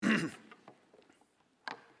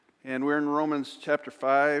And we're in Romans chapter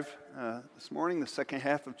 5 this morning, the second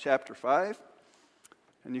half of chapter 5.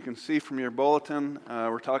 And you can see from your bulletin,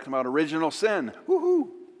 we're talking about original sin. Woohoo!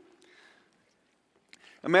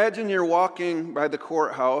 Imagine you're walking by the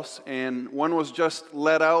courthouse and one was just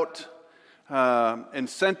let out and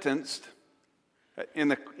sentenced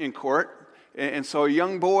in court. And so a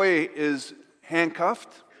young boy is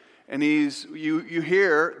handcuffed and you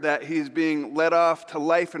hear that he's being let off to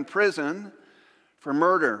life in prison for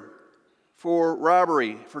murder, for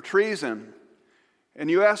robbery, for treason.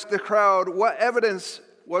 And you ask the crowd, what evidence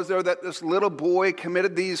was there that this little boy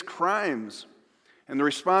committed these crimes? And the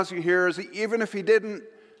response you hear is, even if he didn't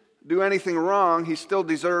do anything wrong, he still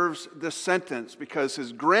deserves this sentence because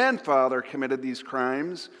his grandfather committed these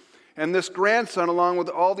crimes, and this grandson, along with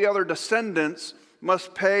all the other descendants,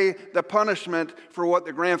 must pay the punishment for what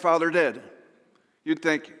the grandfather did. You'd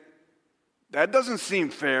think, that doesn't seem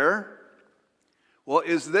fair. Well,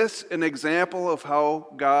 is this an example of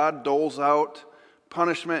how God doles out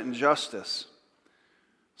punishment and justice?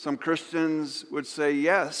 Some Christians would say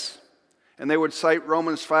yes, and they would cite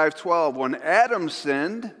Romans 5:12. When Adam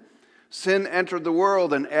sinned, sin entered the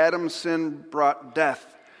world, and Adam's sin brought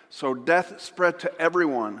death. So death spread to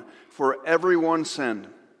everyone, for everyone sinned.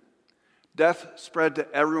 Death spread to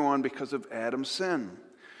everyone because of Adam's sin.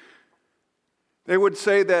 They would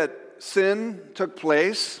say that sin took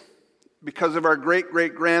place because of our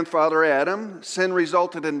great-great-grandfather Adam. Sin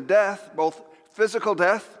resulted in death, both physical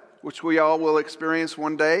death, which we all will experience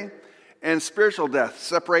one day, and spiritual death,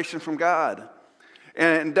 separation from God.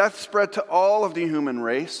 And death spread to all of the human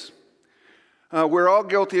race. We're all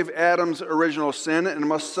guilty of Adam's original sin and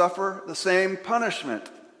must suffer the same punishment.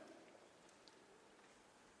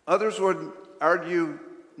 Others would argue,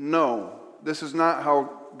 no, this is not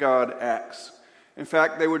how God acts. In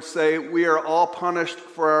fact, they would say we are all punished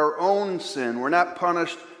for our own sin. We're not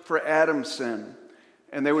punished for Adam's sin.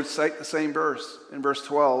 And they would cite the same verse in verse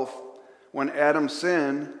 12. When Adam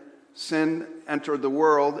sinned, sin entered the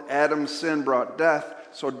world. Adam's sin brought death.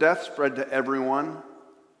 So death spread to everyone,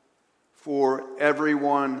 for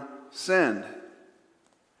everyone sinned.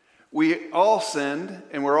 We all sinned,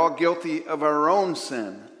 and we're all guilty of our own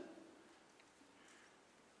sin.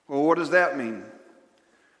 Well, what does that mean?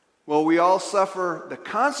 Well, we all suffer the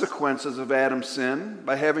consequences of Adam's sin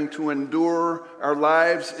by having to endure our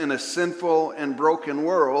lives in a sinful and broken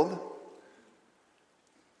world.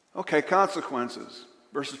 Okay, consequences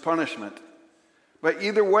versus punishment. But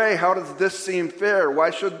either way, how does this seem fair?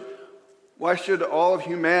 Why should all of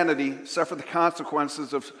humanity suffer the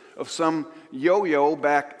consequences of some yo-yo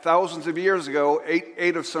back thousands of years ago,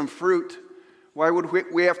 ate of some fruit? Why would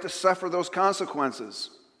we have to suffer those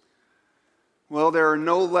consequences? Well, there are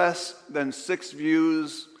no less than 6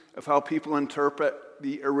 views of how people interpret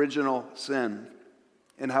the original sin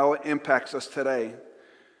and how it impacts us today.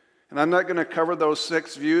 And I'm not going to cover those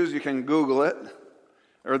 6 views. You can Google it,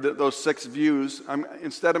 or those 6 views.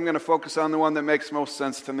 Instead, I'm going to focus on the one that makes most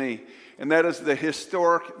sense to me, and that is the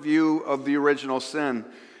historic view of the original sin,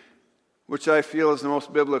 which I feel is the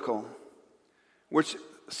most biblical, which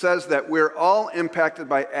says that we're all impacted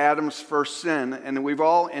by Adam's first sin, and we've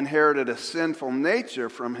all inherited a sinful nature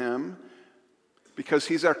from him because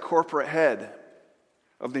he's our corporate head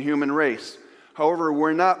of the human race. However,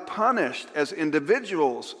 we're not punished as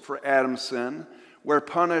individuals for Adam's sin. We're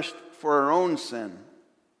punished for our own sin,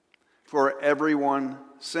 for everyone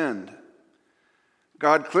sinned.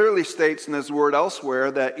 God clearly states in his word elsewhere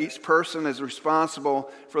that each person is responsible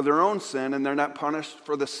for their own sin, and they're not punished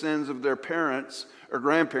for the sins of their parents or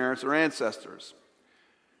grandparents or ancestors.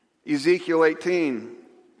 Ezekiel 18,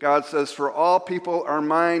 God says, for all people are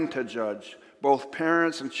mine to judge, both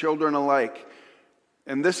parents and children alike.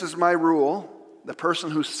 And this is my rule, the person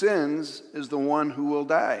who sins is the one who will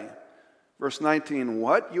die. Verse 19,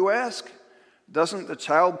 what, you ask? Doesn't the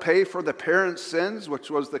child pay for the parent's sins, which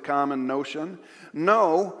was the common notion?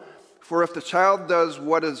 No, for if the child does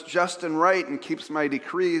what is just and right and keeps my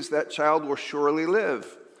decrees, that child will surely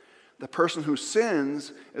live. The person who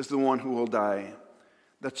sins is the one who will die.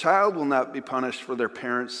 The child will not be punished for their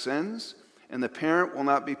parents' sins, and the parent will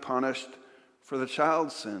not be punished for the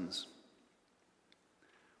child's sins.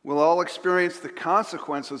 We'll all experience the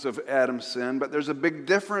consequences of Adam's sin, but there's a big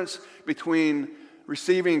difference between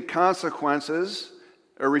receiving consequences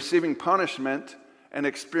or receiving punishment and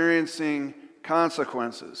experiencing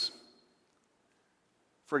consequences.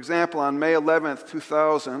 For example, on May 11th,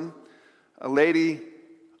 2000, a lady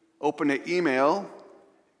opened an email,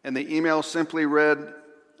 and the email simply read,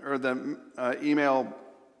 it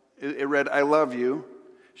read, I love you.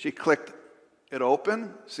 She clicked it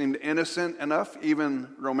open, seemed innocent enough, even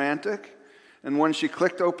romantic. And when she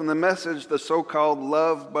clicked open the message, the so-called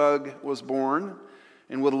love bug was born.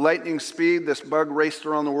 And with lightning speed, this bug raced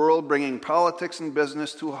around the world, bringing politics and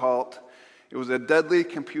business to a halt. It was a deadly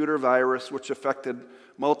computer virus which affected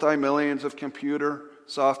multi-millions of computer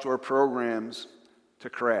software programs to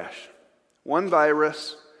crash. One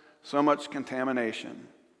virus, so much contamination.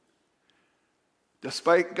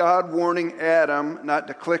 Despite God warning Adam not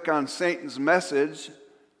to click on Satan's message,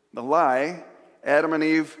 the lie, Adam and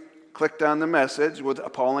Eve clicked on the message with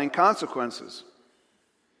appalling consequences.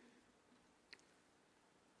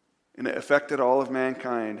 And it affected all of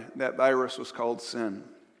mankind. That virus was called sin.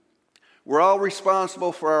 We're all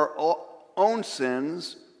responsible for our own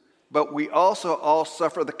sins, but we also all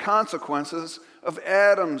suffer the consequences of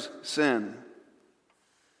Adam's sin.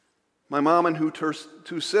 My mom and her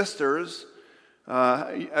two sisters,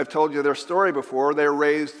 I've told you their story before. They were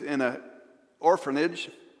raised in an orphanage,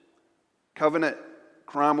 Covenant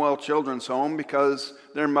Cromwell Children's Home, because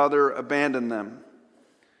their mother abandoned them.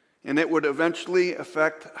 And it would eventually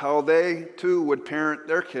affect how they, too, would parent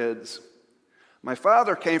their kids. My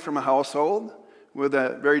father came from a household with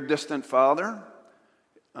a very distant father,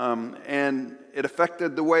 and it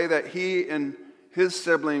affected the way that he and his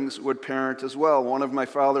siblings would parent as well. One of my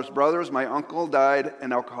father's brothers, my uncle, died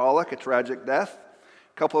an alcoholic, a tragic death.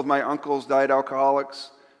 A couple of my uncles died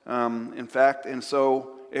alcoholics, in fact, and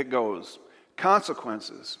so it goes.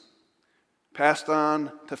 Consequences passed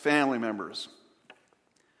on to family members.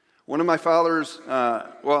 One of my father's,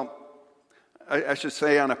 I should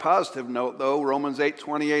say on a positive note, though, Romans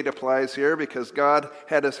 8:28 applies here because God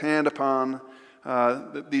had his hand upon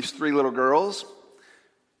these three little girls.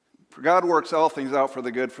 For God works all things out for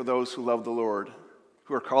the good for those who love the Lord,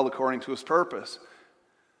 who are called according to his purpose.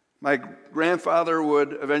 My grandfather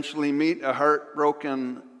would eventually meet a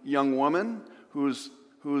heartbroken young woman whose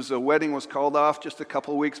wedding was called off just a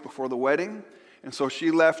couple weeks before the wedding. And so she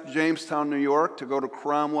left Jamestown, New York to go to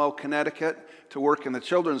Cromwell, Connecticut to work in the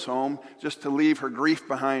children's home just to leave her grief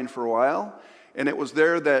behind for a while. And it was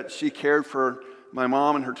there that she cared for my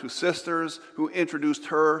mom and her two sisters, who introduced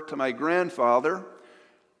her to my grandfather.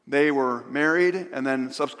 They were married, and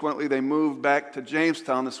then subsequently they moved back to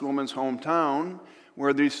Jamestown, this woman's hometown,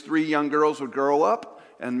 where these three young girls would grow up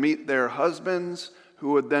and meet their husbands,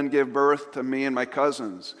 who would then give birth to me and my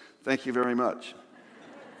cousins. Thank you very much.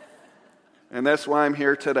 And that's why I'm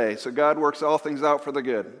here today. So God works all things out for the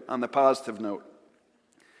good, on the positive note.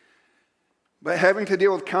 But having to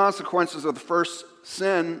deal with consequences of the first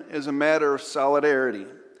sin is a matter of solidarity.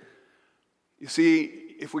 You see,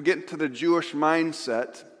 if we get into the Jewish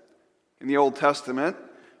mindset in the Old Testament,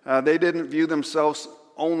 they didn't view themselves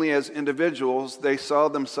only as individuals. They saw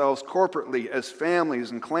themselves corporately as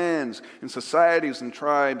families and clans and societies and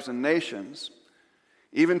tribes and nations.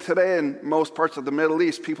 Even today in most parts of the Middle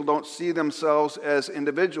East, people don't see themselves as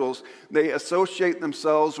individuals. They associate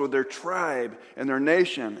themselves with their tribe and their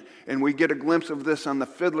nation. And we get a glimpse of this on The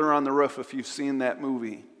Fiddler on the Roof if you've seen that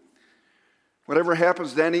movie. Whatever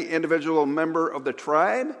happens to any individual member of the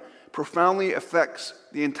tribe profoundly affects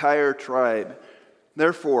the entire tribe.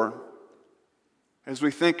 Therefore, as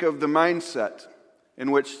we think of the mindset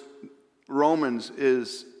in which Romans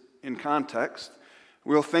is in context,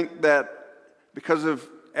 we'll think that because of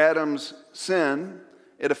Adam's sin,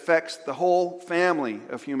 it affects the whole family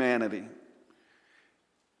of humanity.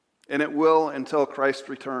 And it will until Christ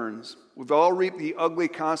returns. We've all reaped the ugly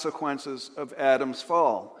consequences of Adam's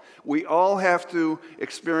fall. We all have to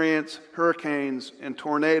experience hurricanes and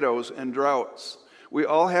tornadoes and droughts. We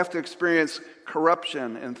all have to experience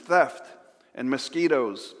corruption and theft and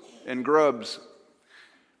mosquitoes and grubs.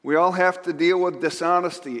 We all have to deal with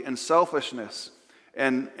dishonesty and selfishness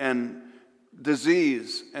and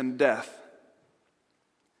disease and death.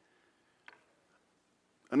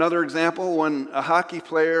 Another example, when a hockey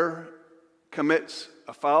player commits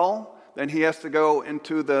a foul, then he has to go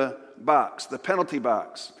into the box, the penalty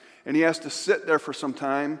box, and he has to sit there for some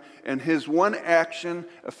time, and his one action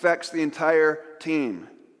affects the entire team.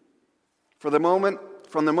 From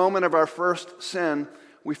the moment of our first sin,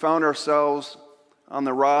 we found ourselves on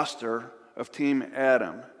the roster of Team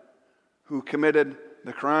Adam, who committed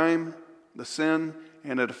the crime, the sin,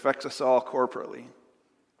 and it affects us all corporately.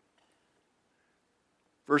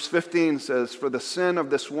 Verse 15 says, "For the sin of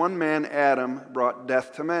this one man, Adam, brought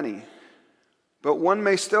death to many." But one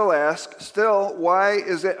may still ask, why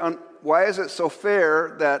is it so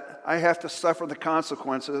fair that I have to suffer the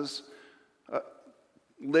consequences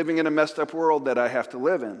living in a messed up world that I have to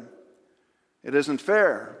live in? It isn't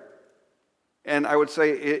fair. And I would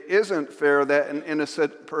say it isn't fair that an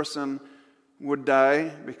innocent person would die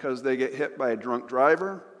because they get hit by a drunk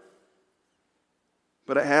driver.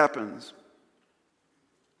 But it happens.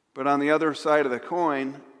 But on the other side of the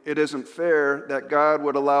coin, it isn't fair that God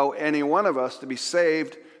would allow any one of us to be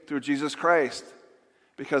saved through Jesus Christ,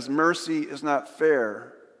 because mercy is not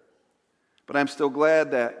fair. But I'm still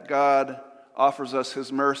glad that God offers us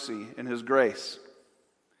his mercy and his grace.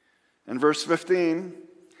 In verse 15,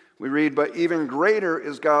 we read, "But even greater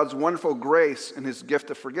is God's wonderful grace and his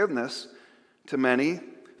gift of forgiveness to many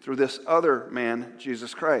through this other man,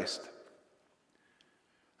 Jesus Christ."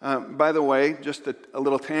 By the way, just a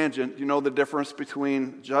little tangent, you know the difference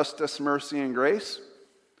between justice, mercy, and grace?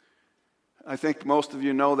 I think most of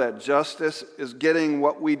you know that justice is getting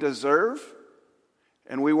what we deserve,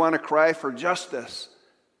 and we want to cry for justice.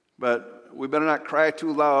 But we better not cry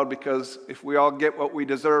too loud, because if we all get what we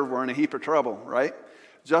deserve, we're in a heap of trouble, right?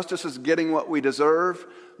 Justice is getting what we deserve.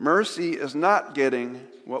 Mercy is not getting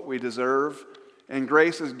what we deserve. And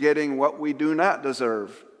grace is getting what we do not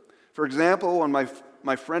deserve. For example, when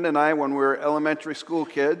my friend and I, when we were elementary school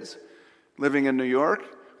kids living in New York,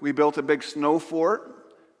 we built a big snow fort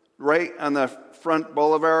right on the front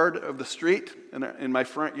boulevard of the street in my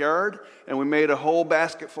front yard, and we made a whole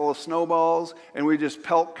basket full of snowballs, and we just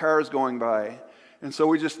pelt cars going by. And so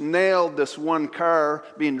we just nailed this one car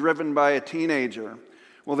being driven by a teenager.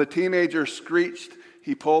 Well, the teenager screeched,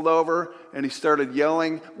 he pulled over, and he started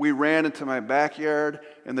yelling. We ran into my backyard,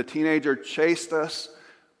 and the teenager chased us.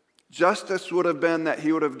 Justice would have been that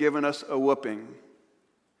he would have given us a whooping.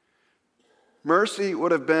 Mercy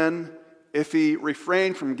would have been if he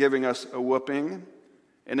refrained from giving us a whooping,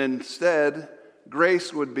 and instead,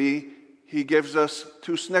 grace would be he gives us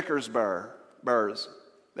 2 Snickers bars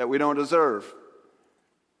that we don't deserve.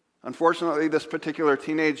 Unfortunately, this particular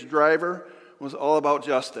teenage driver was all about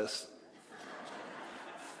justice.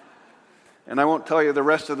 And I won't tell you the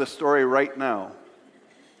rest of the story right now.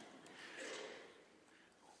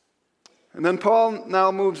 And then Paul now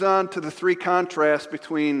moves on to the 3 contrasts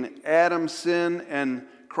between Adam's sin and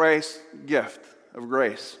Christ's gift of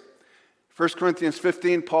grace. 1 Corinthians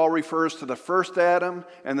 15, Paul refers to the first Adam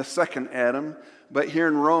and the second Adam, but here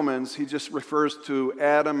in Romans, he just refers to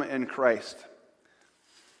Adam and Christ.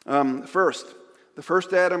 First, the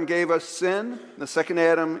first Adam gave us sin, the second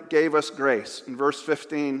Adam gave us grace. In verse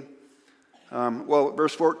 15,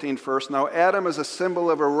 verse 14 first. Now Adam is a symbol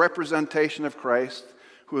of a representation of Christ,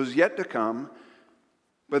 who is yet to come,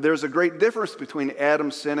 but there's a great difference between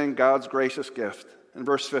Adam's sin and God's gracious gift. In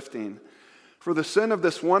verse 15, for the sin of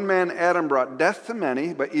this one man, Adam, brought death to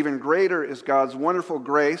many, but even greater is God's wonderful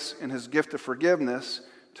grace and his gift of forgiveness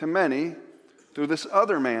to many through this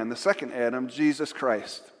other man, the second Adam, Jesus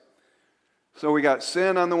Christ. So we got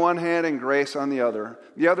sin on the one hand and grace on the other.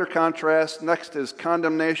 The other contrast next is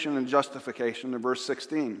condemnation and justification in verse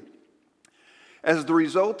 16. As the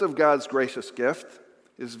result of God's gracious gift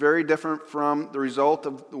is very different from the result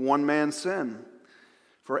of the one man's sin.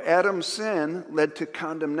 For Adam's sin led to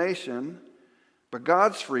condemnation, but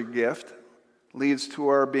God's free gift leads to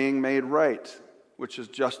our being made right, which is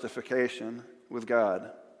justification with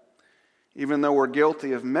God, even though we're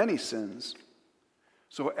guilty of many sins.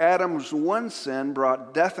 So Adam's one sin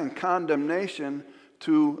brought death and condemnation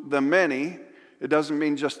to the many. It doesn't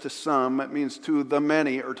mean just to some, it means to the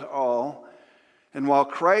many or to all. And while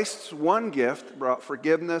Christ's one gift brought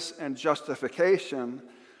forgiveness and justification,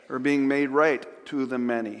 or being made right, to the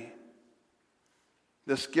many.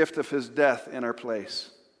 This gift of his death in our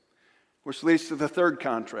place. Which leads to the third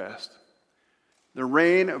contrast. The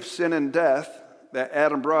reign of sin and death that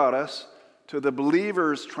Adam brought us to the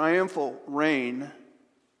believer's triumphal reign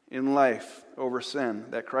in life over sin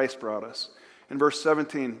that Christ brought us. In verse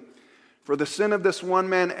 17, for the sin of this one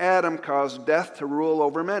man, Adam, caused death to rule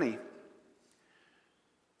over many.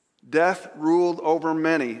 Death ruled over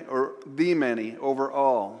many, or the many, over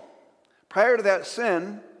all. Prior to that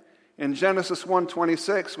sin, in Genesis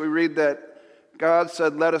 1:26, we read that God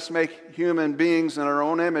said, let us make human beings in our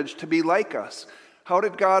own image to be like us. How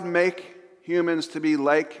did God make humans to be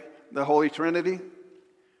like the Holy Trinity?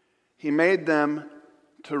 He made them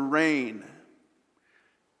to reign.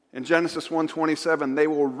 In Genesis 1:27, they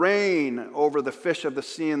will reign over the fish of the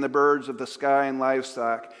sea and the birds of the sky and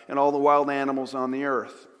livestock and all the wild animals on the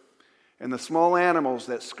earth and the small animals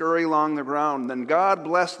that scurry along the ground. Then God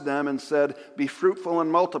blessed them and said, be fruitful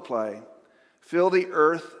and multiply, fill the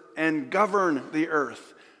earth and govern the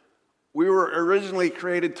earth. We were originally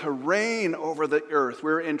created to reign over the earth.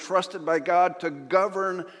 We were entrusted by God to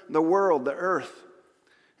govern the world, the earth.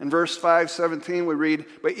 In verse 5:17 we read,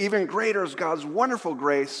 but even greater is God's wonderful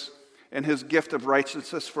grace and his gift of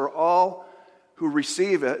righteousness for all who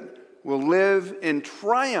receive it will live in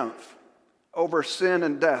triumph over sin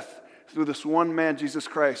and death through this one man, Jesus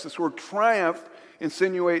Christ. This word triumph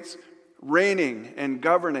insinuates reigning and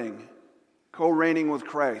governing, co-reigning with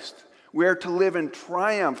Christ. We are to live in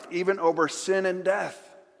triumph even over sin and death.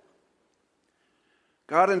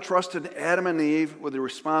 God entrusted Adam and Eve with the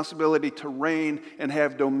responsibility to reign and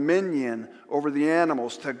have dominion over the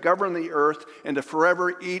animals, to govern the earth, and to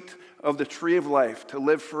forever eat of the tree of life, to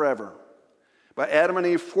live forever. But Adam and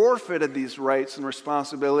Eve forfeited these rights and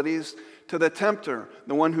responsibilities to the tempter,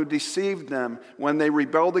 the one who deceived them when they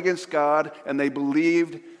rebelled against God and they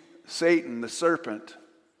believed Satan, the serpent,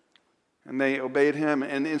 and they obeyed him.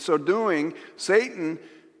 And in so doing, Satan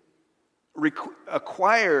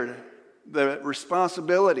acquired the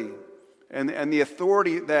responsibility and the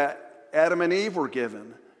authority that Adam and Eve were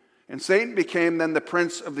given. And Satan became then the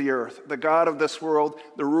prince of the earth, the god of this world,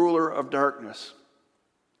 the ruler of darkness.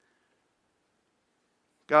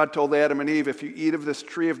 God told Adam and Eve, if you eat of this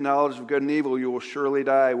tree of knowledge of good and evil, you will surely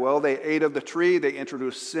die. Well, they ate of the tree. They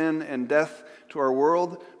introduced sin and death to our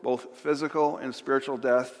world, both physical and spiritual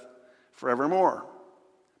death forevermore.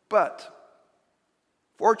 But,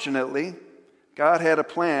 fortunately, God had a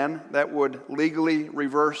plan that would legally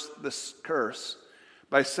reverse this curse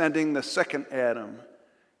by sending the second Adam,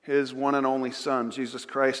 his one and only Son, Jesus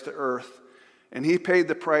Christ, to earth. And he paid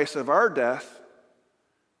the price of our death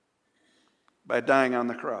by dying on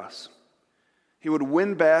the cross. He would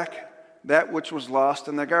win back that which was lost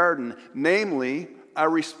in the garden, namely our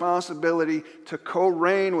responsibility to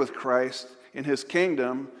co-reign with Christ in his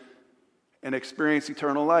kingdom and experience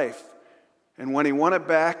eternal life. And when he won it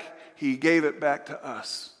back, he gave it back to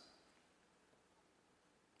us.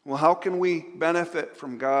 Well, how can we benefit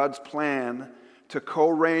from God's plan to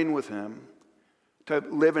co-reign with him, to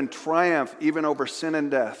live in triumph even over sin and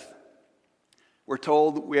death? We're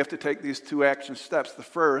told we have to take these two action steps. The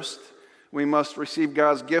first, we must receive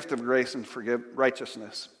God's gift of grace and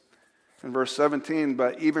righteousness. In verse 17,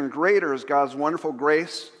 but even greater is God's wonderful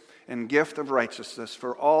grace and gift of righteousness,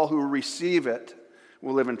 for all who receive it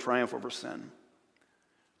will live in triumph over sin.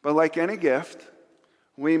 But like any gift,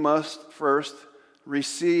 we must first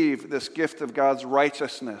receive this gift of God's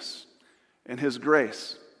righteousness and his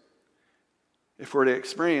grace if we're to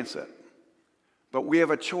experience it. But we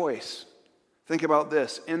have a choice. Think about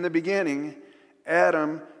this. In the beginning,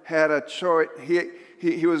 Adam had a choice.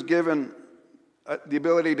 He was given the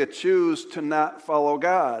ability to choose to not follow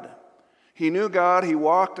God. He knew God, he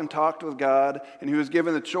walked and talked with God, and he was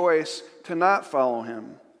given the choice to not follow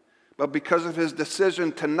him. But because of his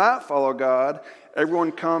decision to not follow God,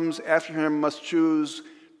 everyone comes after him must choose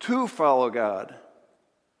to follow God.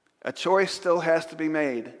 A choice still has to be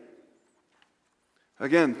made.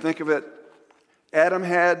 Again, think of it. Adam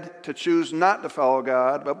had to choose not to follow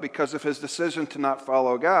God, but because of his decision to not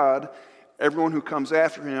follow God, everyone who comes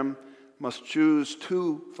after him must choose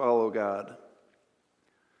to follow God.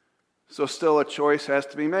 So still a choice has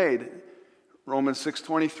to be made. Romans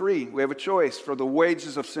 6:23, we have a choice. For the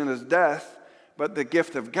wages of sin is death, but the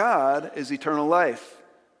gift of God is eternal life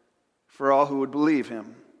for all who would believe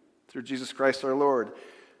him through Jesus Christ our Lord.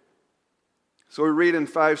 So we read in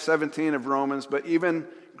 5:17 of Romans, but even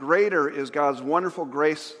greater is God's wonderful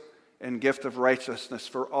grace and gift of righteousness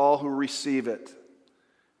for all who receive it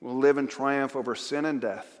will live in triumph over sin and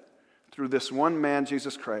death through this one man,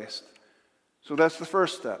 Jesus Christ. So that's the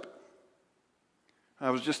first step. I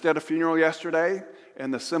was just at a funeral yesterday,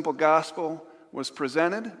 and the simple gospel was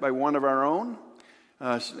presented by one of our own,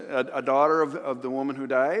 a daughter of the woman who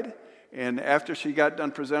died. And after she got done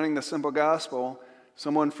presenting the simple gospel,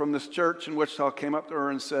 someone from this church in Wichita came up to her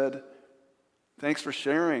and said, "Thanks for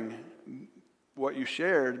sharing what you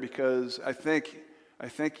shared, because I think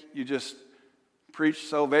you just preached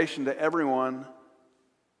salvation to everyone,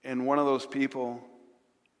 and one of those people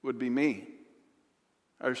would be me.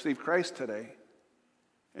 I received Christ today."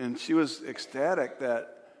 And she was ecstatic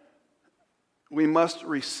that we must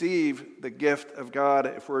receive the gift of God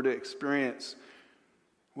if we're to experience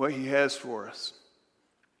what he has for us.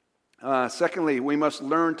 Secondly, we must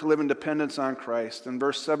learn to live in dependence on Christ. In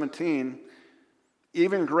verse 17,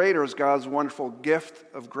 even greater is God's wonderful gift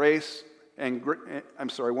of grace and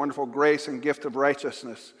wonderful grace and gift of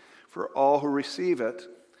righteousness for all who receive it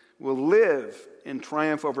will live in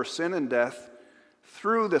triumph over sin and death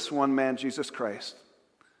through this one man, Jesus Christ.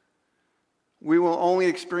 We will only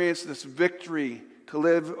experience this victory to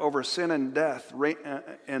live over sin and death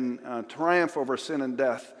and triumph over sin and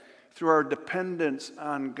death through our dependence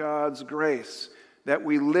on God's grace, that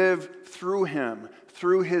we live through him,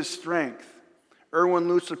 through his strength. Erwin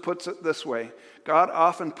Lutzer puts it this way: God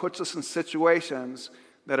often puts us in situations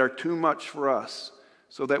that are too much for us,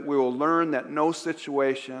 so that we will learn that no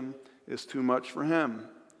situation is too much for him.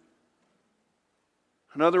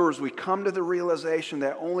 In other words, we come to the realization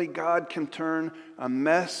that only God can turn a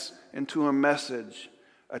mess into a message,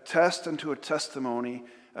 a test into a testimony,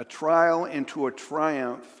 a trial into a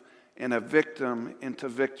triumph, and a victim into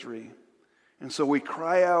victory. And so we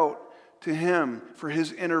cry out to Him for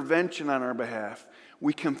His intervention on our behalf.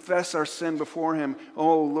 We confess our sin before Him.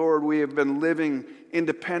 Oh, Lord, we have been living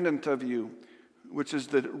independent of You, which is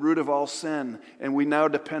the root of all sin, and we now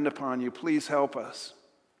depend upon You. Please help us.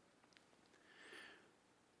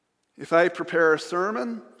 If I prepare a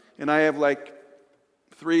sermon and I have like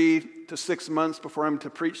 3 to 6 months before I'm to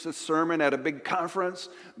preach this sermon at a big conference,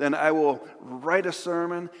 then I will write a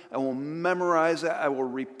sermon, I will memorize it, I will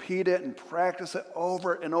repeat it and practice it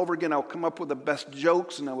over and over again. I'll come up with the best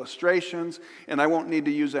jokes and illustrations, and I won't need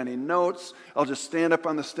to use any notes. I'll just stand up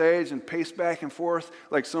on the stage and pace back and forth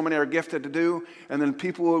like so many are gifted to do, and then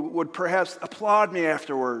people would perhaps applaud me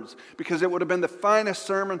afterwards because it would have been the finest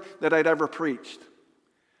sermon that I'd ever preached.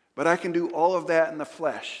 But I can do all of that in the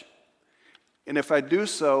flesh. And if I do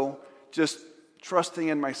so, just trusting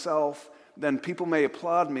in myself, then people may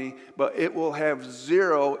applaud me, but it will have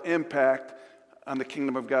zero impact on the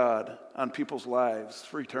kingdom of God, on people's lives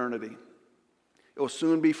for eternity. It will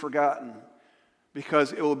soon be forgotten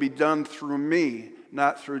because it will be done through me,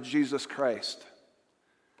 not through Jesus Christ.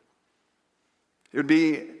 I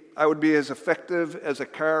would be as effective as a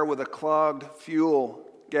car with a clogged fuel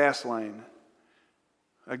gas line.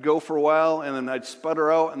 I'd go for a while, and then I'd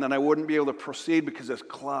sputter out, and then I wouldn't be able to proceed because it's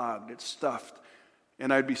clogged, it's stuffed.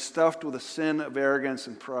 And I'd be stuffed with a sin of arrogance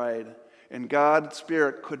and pride. And God's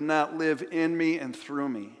Spirit could not live in me and through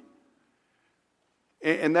me.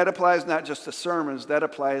 And that applies not just to sermons, that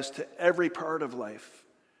applies to every part of life.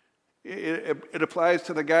 It applies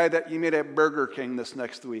to the guy that you meet at Burger King this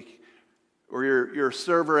next week, or your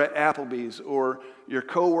server at Applebee's, or your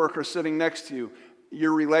coworker sitting next to you.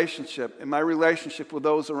 Your relationship and my relationship with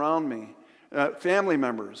those around me, family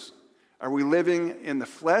members. Are we living in the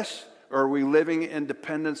flesh, or are we living in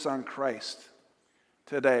dependence on Christ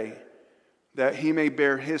today, that He may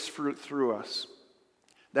bear His fruit through us?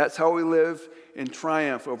 That's how we live in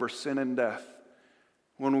triumph over sin and death,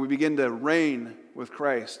 when we begin to reign with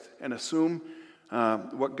Christ and assume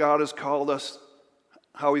what God has called us,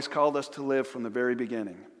 how He's called us to live from the very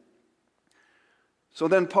beginning. So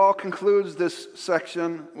then Paul concludes this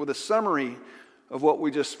section with a summary of what we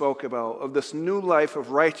just spoke about, of this new life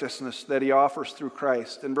of righteousness that he offers through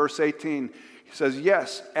Christ. In verse 18, he says,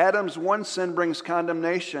 yes, Adam's one sin brings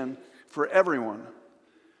condemnation for everyone,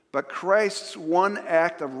 but Christ's one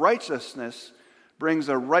act of righteousness brings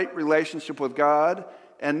a right relationship with God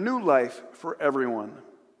and new life for everyone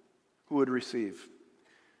who would receive.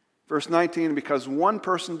 Verse 19, because one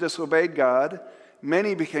person disobeyed God,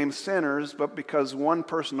 many became sinners, but because one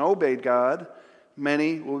person obeyed God,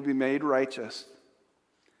 many will be made righteous.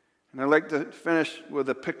 And I'd like to finish with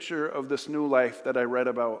a picture of this new life that I read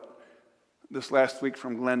about this last week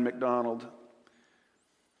from Glenn MacDonald.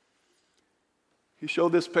 He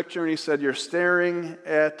showed this picture and he said, you're staring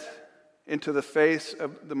into the face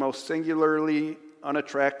of the most singularly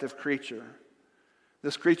unattractive creature.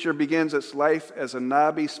 This creature begins its life as a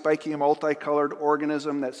knobby, spiky, multicolored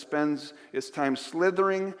organism that spends its time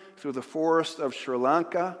slithering through the forests of Sri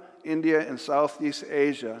Lanka, India, and Southeast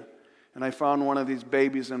Asia. And I found one of these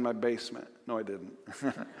babies in my basement. No, I didn't.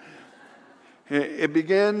 It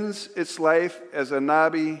begins its life as a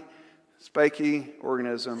knobby, spiky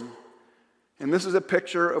organism. And this is a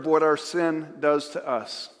picture of what our sin does to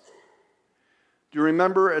us. Do you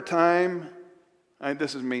remember a time,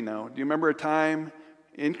 this is me now, do you remember a time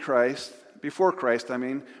in Christ, before Christ,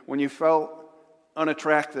 when you felt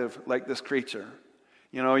unattractive like this creature?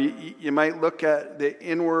 You know, you might look at the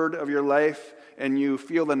inward of your life and you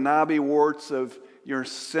feel the knobby warts of your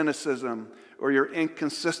cynicism or your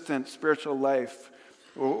inconsistent spiritual life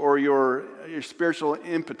or your spiritual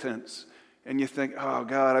impotence. And you think, oh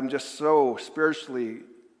God, I'm just so spiritually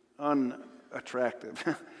unattractive.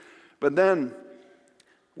 But then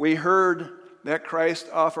we heard that Christ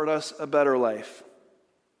offered us a better life.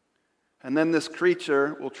 And then this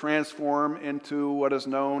creature will transform into what is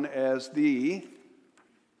known as the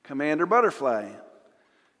commander butterfly.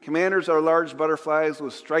 Commanders are large butterflies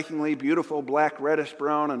with strikingly beautiful black, reddish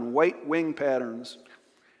brown, and white wing patterns.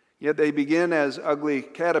 Yet they begin as ugly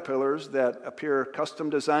caterpillars that appear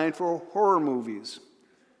custom designed for horror movies,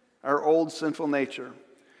 our old sinful nature.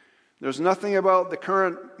 There's nothing about the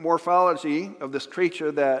current morphology of this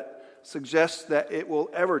creature that suggests that it will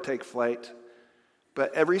ever take flight.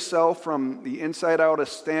 But every cell from the inside out is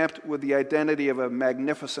stamped with the identity of a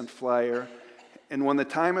magnificent flyer, and when the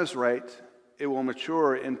time is right, it will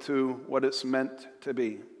mature into what it's meant to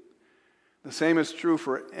be. The same is true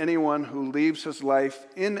for anyone who leaves his life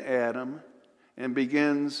in Adam and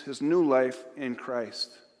begins his new life in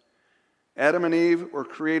Christ. Adam and Eve were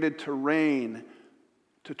created to reign,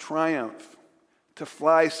 to triumph, to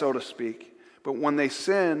fly, so to speak. But when they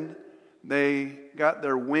sinned, they got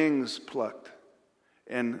their wings plucked,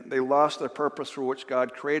 and they lost their purpose for which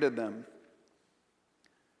God created them.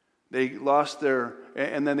 They lost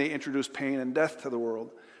and then they introduced pain and death to the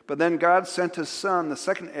world. But then God sent his son, the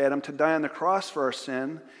second Adam, to die on the cross for our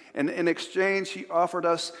sin, and in exchange he offered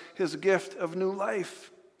us his gift of new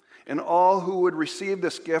life. And all who would receive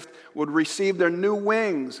this gift would receive their new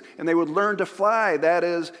wings, and they would learn to fly. That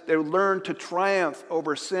is, they would learn to triumph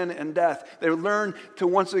over sin and death. They would learn to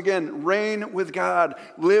once again reign with God,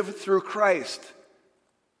 live through Christ.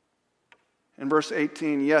 In verse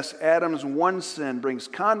 18, yes, Adam's one sin brings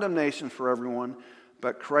condemnation for everyone,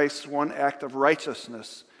 but Christ's one act of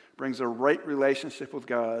righteousness brings a right relationship with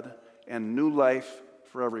God and new life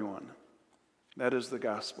for everyone. That is the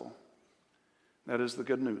gospel. That is the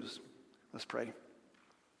good news. Let's pray.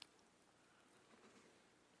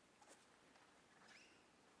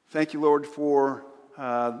 Thank you, Lord, for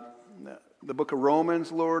the book of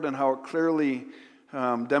Romans, Lord, and how it clearly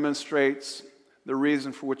demonstrates the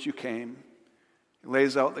reason for which you came. It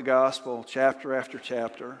lays out the gospel chapter after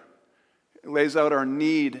chapter. It lays out our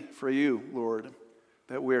need for you, Lord,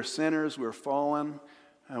 that we are sinners, we are fallen,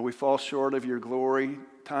 we fall short of your glory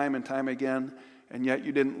time and time again, and yet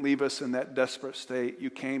you didn't leave us in that desperate state. You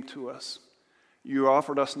came to us. You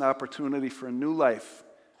offered us an opportunity for a new life,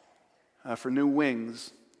 for new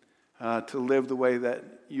wings, to live the way that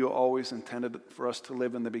you always intended for us to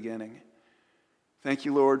live in the beginning. Thank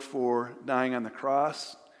you, Lord, for dying on the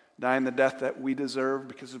cross, dying the death that we deserve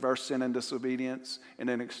because of our sin and disobedience, and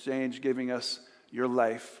in exchange giving us your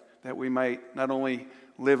life, that we might not only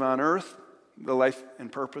live on earth, the life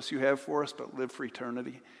and purpose you have for us, but live for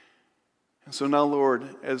eternity. And so now,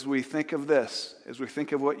 Lord, as we think of this, as we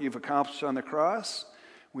think of what you've accomplished on the cross,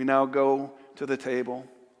 we now go to the table,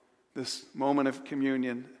 this moment of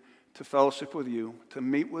communion, to fellowship with you, to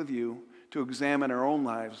meet with you, to examine our own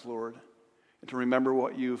lives, Lord, and to remember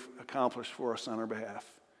what you've accomplished for us on our behalf.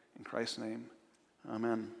 In Christ's name,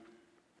 amen.